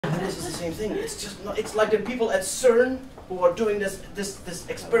this is the same thing. It's just not, it's like the people at CERN who are doing this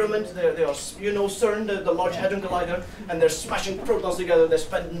experiment. They are, you know, CERN, the Large Hadron Collider, and they're smashing protons together. They're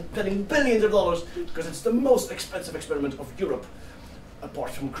spending billions of dollars because it's the most expensive experiment of Europe,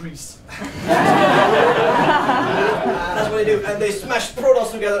 apart from Greece. That's what they do, and they smash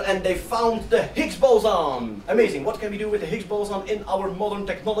protons together, and they found the Higgs boson. Amazing. What can we do with the Higgs boson in our modern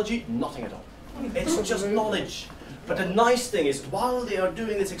technology? Nothing at all. It's just knowledge. But the nice thing is, while they are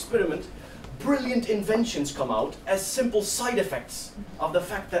doing this experiment, brilliant inventions come out as simple side effects of the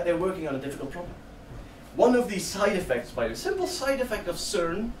fact that they're working on a difficult problem. One of these side effects, by the simple side effect of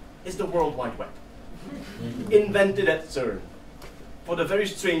CERN, is the World Wide Web. Invented at CERN. For the very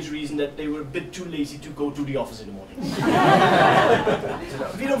strange reason that they were a bit too lazy to go to the office in the morning.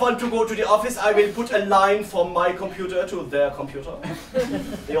 If you don't want to go to the office, I will put a line from my computer to their computer.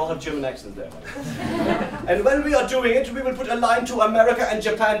 They all have German accents there. And when we are doing it, we will put a line to America and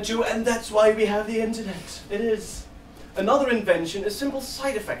Japan too, and that's why we have the internet. It is. Another invention, a simple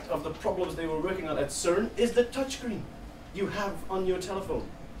side effect of the problems they were working on at CERN, is the touchscreen you have on your telephone.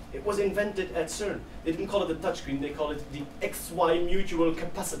 It was invented at CERN. They didn't call it the touchscreen, they call it the XY mutual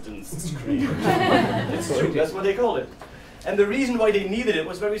capacitance screen. It's true, that's what they call it. And the reason why they needed it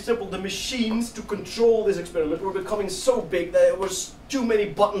was very simple. The machines to control this experiment were becoming so big that there was too many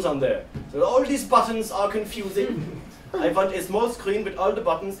buttons on there. So all these buttons are confusing. I want a small screen with all the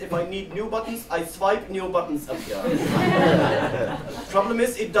buttons. If I need new buttons, I swipe, new buttons appear. Problem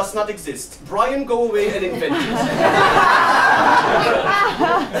is, it does not exist. Brian, go away and invent it.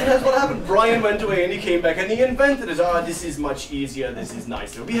 And that's what happened. Brian went away and he came back and he invented it. Ah, this is much easier, this is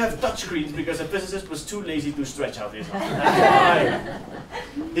nicer. We have touchscreens because a physicist was too lazy to stretch out his arm. That's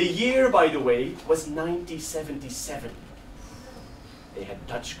why. The year, by the way, was 1977. They had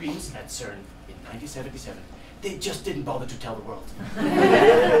touchscreens at CERN in 1977. They just didn't bother to tell the world.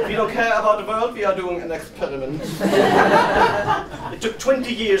 We don't care about the world, we are doing an experiment. It took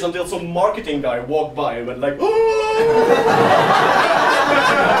 20 years until some marketing guy walked by and went like, "Ooh!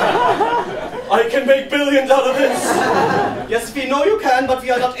 I can make billions out of this! Yes, we know you can, but we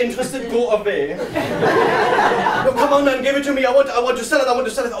are not interested, go away." No, come on man, give it to me, I want to sell it, I want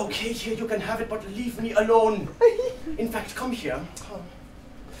to sell it. Okay, here you can have it, but leave me alone. In fact, come here.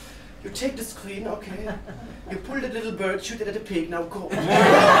 You take the screen, okay. You pull the little bird, shoot it at a pig, now go.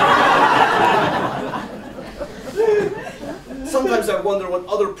 Sometimes I wonder what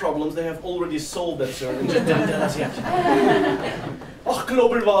other problems they have already solved at CERN and just didn't tell us yet. Oh,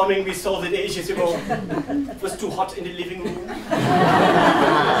 global warming, we solved it ages ago. It was too hot in the living room.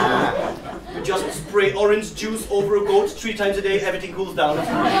 You just spray orange juice over a goat 3 times a day, everything cools down.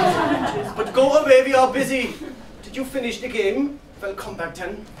 But go away, we are busy. Did you finish the game? Well, come back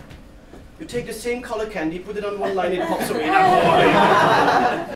then. You take the same color candy, put it on one line, it pops away.